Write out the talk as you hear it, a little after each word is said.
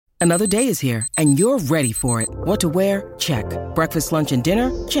Another day is here, and you're ready for it. What to wear? Check. Breakfast, lunch, and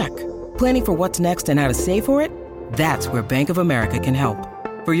dinner? Check. Planning for what's next and how to save for it? That's where Bank of America can help.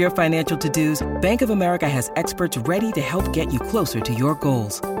 For your financial to-dos, Bank of America has experts ready to help get you closer to your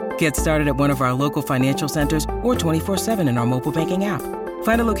goals. Get started at one of our local financial centers or 24/7 in our mobile banking app.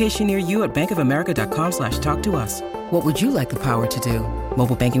 Find a location near you at bankofamerica.com/talktous. What would you like the power to do?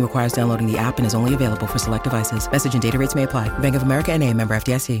 Mobile banking requires downloading the app and is only available for select devices. Message and data rates may apply. Bank of America N.A., member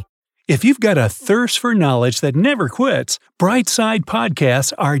FDIC. If you've got a thirst for knowledge that never quits, Brightside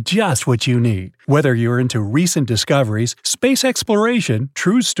Podcasts are just what you need. Whether you're into recent discoveries, space exploration,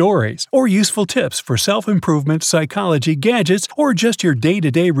 true stories, or useful tips for self-improvement, psychology, gadgets, or just your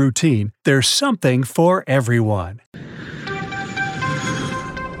day-to-day routine, there's something for everyone.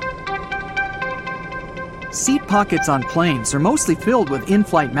 Seat pockets on planes are mostly filled with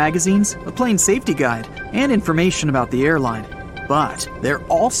in-flight magazines, a plane safety guide, and information about the airline. But they're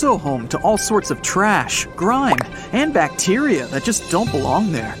also home to all sorts of trash, grime, and bacteria that just don't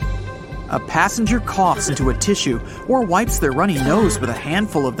belong there. A passenger coughs into a tissue or wipes their runny nose with a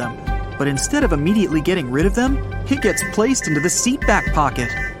handful of them. But instead of immediately getting rid of them, it gets placed into the seat back pocket.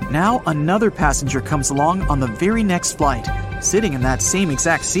 Now another passenger comes along on the very next flight, sitting in that same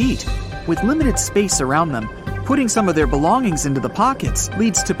exact seat. With limited space around them, putting some of their belongings into the pockets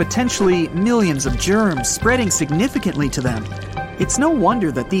leads to potentially millions of germs spreading significantly to them. It's no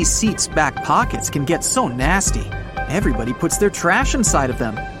wonder that these seats' back pockets can get so nasty. Everybody puts their trash inside of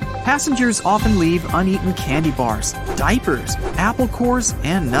them. Passengers often leave uneaten candy bars, diapers, apple cores,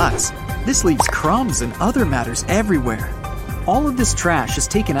 and nuts. This leaves crumbs and other matters everywhere. All of this trash is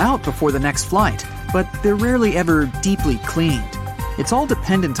taken out before the next flight, but they're rarely ever deeply cleaned. It's all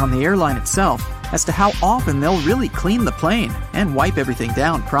dependent on the airline itself as to how often they'll really clean the plane and wipe everything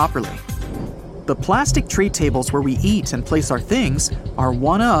down properly. The plastic tray tables where we eat and place our things are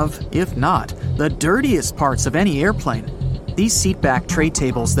one of, if not, the dirtiest parts of any airplane. These seatback tray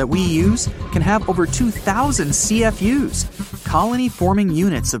tables that we use can have over 2,000 CFUs, colony-forming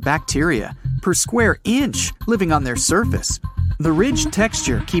units of bacteria, per square inch living on their surface. The ridged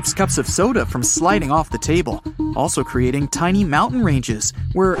texture keeps cups of soda from sliding off the table, also creating tiny mountain ranges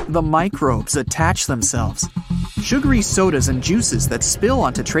where the microbes attach themselves. Sugary sodas and juices that spill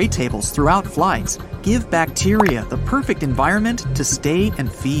onto tray tables throughout flights give bacteria the perfect environment to stay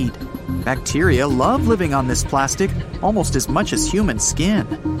and feed. Bacteria love living on this plastic almost as much as human skin.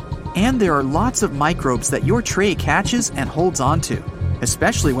 And there are lots of microbes that your tray catches and holds onto,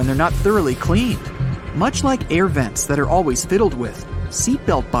 especially when they're not thoroughly cleaned. Much like air vents that are always fiddled with,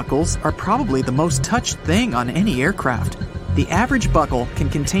 seatbelt buckles are probably the most touched thing on any aircraft. The average buckle can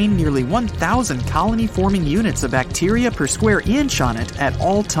contain nearly 1,000 colony-forming units of bacteria per square inch on it at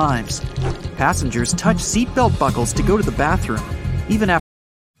all times. Passengers touch seatbelt buckles to go to the bathroom, even after.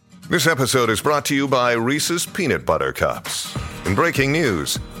 This episode is brought to you by Reese's Peanut Butter Cups. In breaking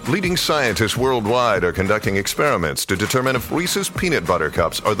news, leading scientists worldwide are conducting experiments to determine if Reese's Peanut Butter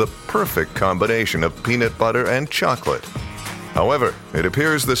Cups are the perfect combination of peanut butter and chocolate. However, it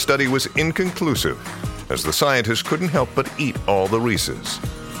appears the study was inconclusive, as the scientists couldn't help but eat all the Reese's.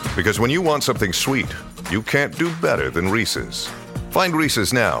 Because when you want something sweet, you can't do better than Reese's. Find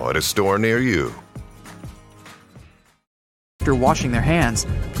Reese's now at a store near you. After washing their hands,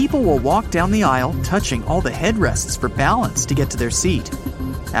 people will walk down the aisle touching all the headrests for balance to get to their seat.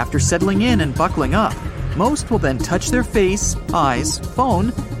 After settling in and buckling up, most will then touch their face, eyes,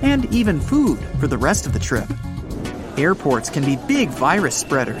 phone, and even food for the rest of the trip. Airports can be big virus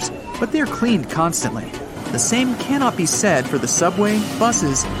spreaders, but they're cleaned constantly. The same cannot be said for the subway,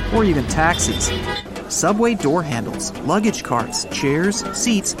 buses, or even taxis. Subway door handles, luggage carts, chairs,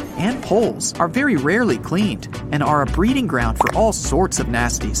 seats, and poles are very rarely cleaned and are a breeding ground for all sorts of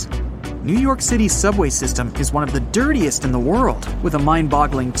nasties. New York City's subway system is one of the dirtiest in the world, with a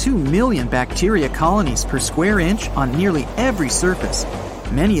mind-boggling 2 million bacteria colonies per square inch on nearly every surface.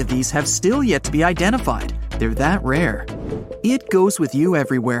 Many of these have still yet to be identified. They're that rare. It goes with you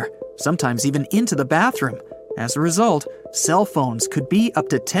everywhere, sometimes even into the bathroom. As a result, cell phones could be up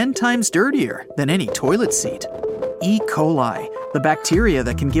to 10 times dirtier than any toilet seat. E. coli, the bacteria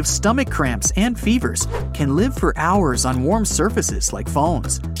that can give stomach cramps and fevers, can live for hours on warm surfaces like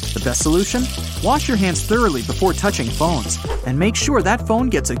phones. The best solution? Wash your hands thoroughly before touching phones, and make sure that phone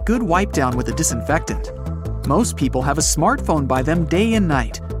gets a good wipe down with a disinfectant. Most people have a smartphone by them day and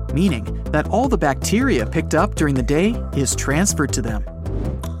night, meaning that all the bacteria picked up during the day is transferred to them.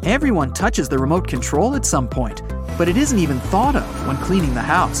 Everyone touches the remote control at some point, but it isn't even thought of when cleaning the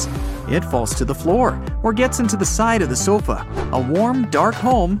house. It falls to the floor or gets into the side of the sofa, a warm, dark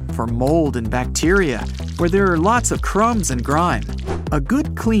home for mold and bacteria, where there are lots of crumbs and grime. A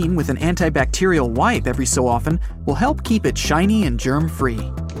good clean with an antibacterial wipe every so often will help keep it shiny and germ-free.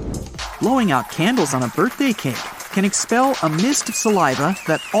 Blowing out candles on a birthday cake can expel a mist of saliva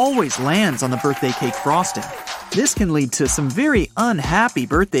that always lands on the birthday cake frosting. This can lead to some very unhappy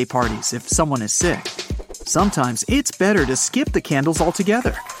birthday parties if someone is sick. Sometimes it's better to skip the candles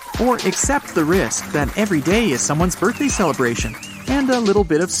altogether, or accept the risk that every day is someone's birthday celebration, and a little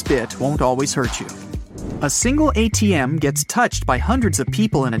bit of spit won't always hurt you. A single ATM gets touched by hundreds of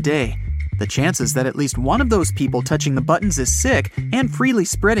people in a day. The chances that at least one of those people touching the buttons is sick and freely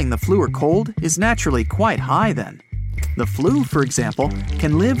spreading the flu or cold is naturally quite high then. The flu, for example,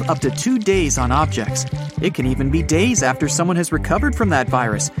 can live up to 2 days on objects. It can even be days after someone has recovered from that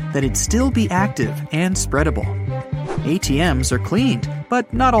virus that it'd still be active and spreadable. ATMs are cleaned,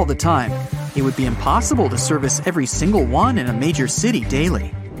 but not all the time. It would be impossible to service every single one in a major city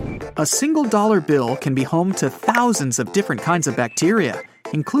daily. A single dollar bill can be home to thousands of different kinds of bacteria,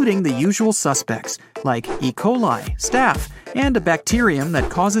 including the usual suspects like E. coli, staph, and a bacterium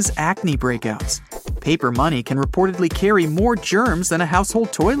that causes acne breakouts. Paper money can reportedly carry more germs than a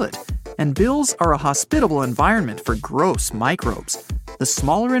household toilet, and bills are a hospitable environment for gross microbes. The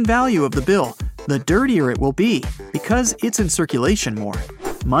smaller in value of the bill, the dirtier it will be because it's in circulation more.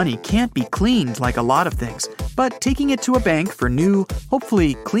 Money can't be cleaned like a lot of things, but taking it to a bank for new,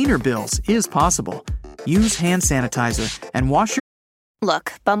 hopefully cleaner bills is possible. Use hand sanitizer and wash your...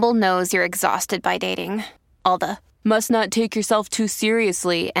 Look, Bumble knows you're exhausted by dating. All the, must not take yourself too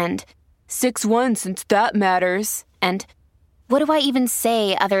seriously, and 6'1" since that matters, and what do I even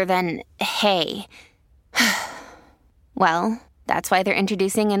say other than, hey? Well, that's why they're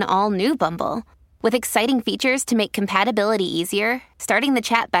introducing an all-new Bumble, with exciting features to make compatibility easier, starting the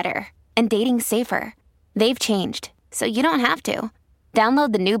chat better, and dating safer. They've changed, so you don't have to.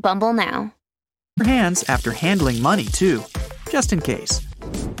 Download the new Bumble now. Your hands after handling money, too, just in case.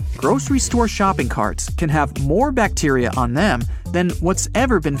 Grocery store shopping carts can have more bacteria on them than what's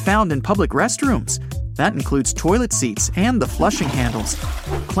ever been found in public restrooms. That includes toilet seats and the flushing handles.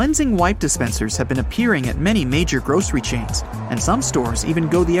 Cleansing wipe dispensers have been appearing at many major grocery chains, and some stores even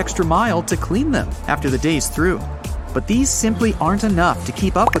go the extra mile to clean them after the day's through. But these simply aren't enough to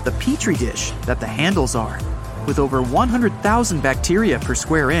keep up with the petri dish that the handles are. With over 100,000 bacteria per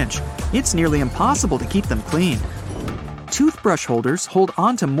square inch, it's nearly impossible to keep them clean. Toothbrush holders hold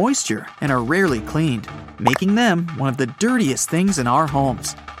onto moisture and are rarely cleaned, making them one of the dirtiest things in our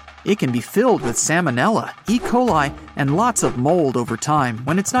homes. It can be filled with salmonella, E. coli, and lots of mold over time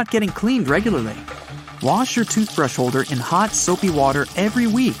when it's not getting cleaned regularly. Wash your toothbrush holder in hot, soapy water every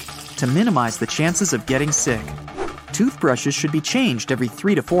week to minimize the chances of getting sick. Toothbrushes should be changed every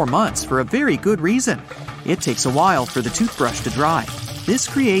 3 to 4 months for a very good reason. It takes a while for the toothbrush to dry. This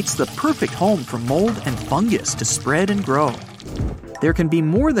creates the perfect home for mold and fungus to spread and grow. There can be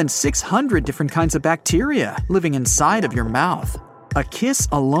more than 600 different kinds of bacteria living inside of your mouth. A kiss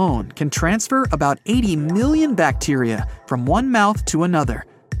alone can transfer about 80 million bacteria from one mouth to another.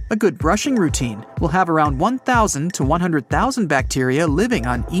 A good brushing routine will have around 1,000 to 100,000 bacteria living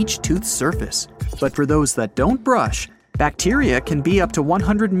on each tooth surface. But for those that don't brush, bacteria can be up to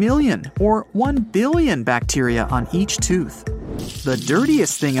 100 million or 1 billion bacteria on each tooth. The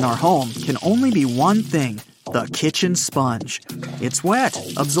dirtiest thing in our home can only be one thing: the kitchen sponge. It's wet,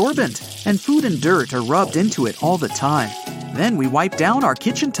 absorbent, and food and dirt are rubbed into it all the time. Then we wipe down our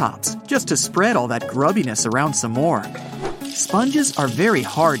kitchen tops just to spread all that grubbiness around some more. Sponges are very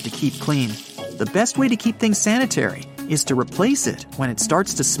hard to keep clean. The best way to keep things sanitary is to replace it when it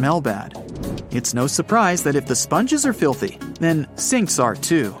starts to smell bad. It's no surprise that if the sponges are filthy, then sinks are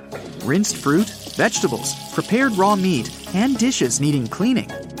too. Rinsed fruit, vegetables, prepared raw meat, and dishes needing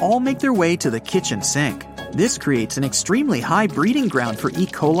cleaning all make their way to the kitchen sink. This creates an extremely high breeding ground for E.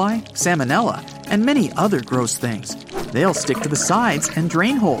 coli, salmonella, and many other gross things. They'll stick to the sides and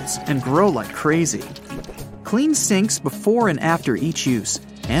drain holes and grow like crazy. Clean sinks before and after each use,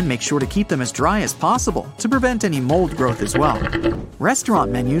 and make sure to keep them as dry as possible to prevent any mold growth as well.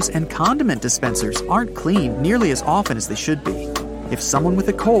 Restaurant menus and condiment dispensers aren't cleaned nearly as often as they should be. If someone with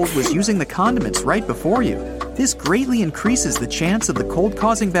a cold was using the condiments right before you, this greatly increases the chance of the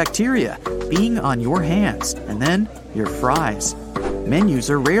cold-causing bacteria being on your hands and then your fries. Menus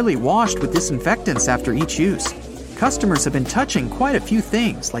are rarely washed with disinfectants after each use. Customers have been touching quite a few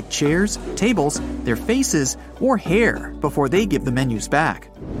things like chairs, tables, their faces, or hair before they give the menus back.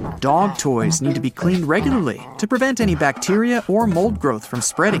 Dog toys need to be cleaned regularly to prevent any bacteria or mold growth from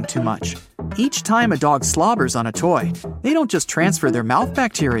spreading too much. Each time a dog slobbers on a toy, they don't just transfer their mouth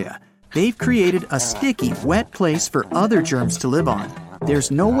bacteria. They've created a sticky, wet place for other germs to live on. There's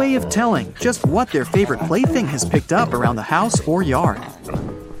no way of telling just what their favorite plaything has picked up around the house or yard.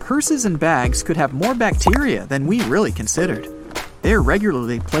 Purses and bags could have more bacteria than we really considered. They're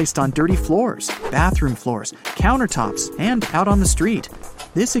regularly placed on dirty floors, bathroom floors, countertops, and out on the street.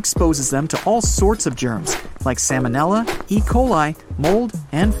 This exposes them to all sorts of germs, like salmonella, E. coli, mold,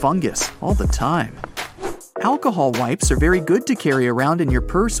 and fungus, all the time. Alcohol wipes are very good to carry around in your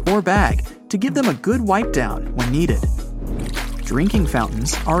purse or bag to give them a good wipe down when needed. Drinking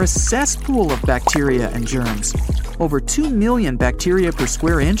fountains are a cesspool of bacteria and germs. Over 2 million bacteria per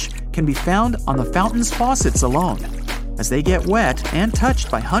square inch can be found on the fountain's faucets alone. As they get wet and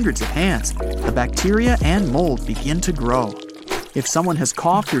touched by hundreds of hands, the bacteria and mold begin to grow. If someone has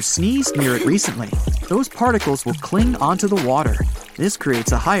coughed or sneezed near it recently, those particles will cling onto the water. This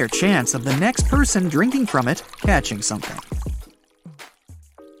creates a higher chance of the next person drinking from it catching something.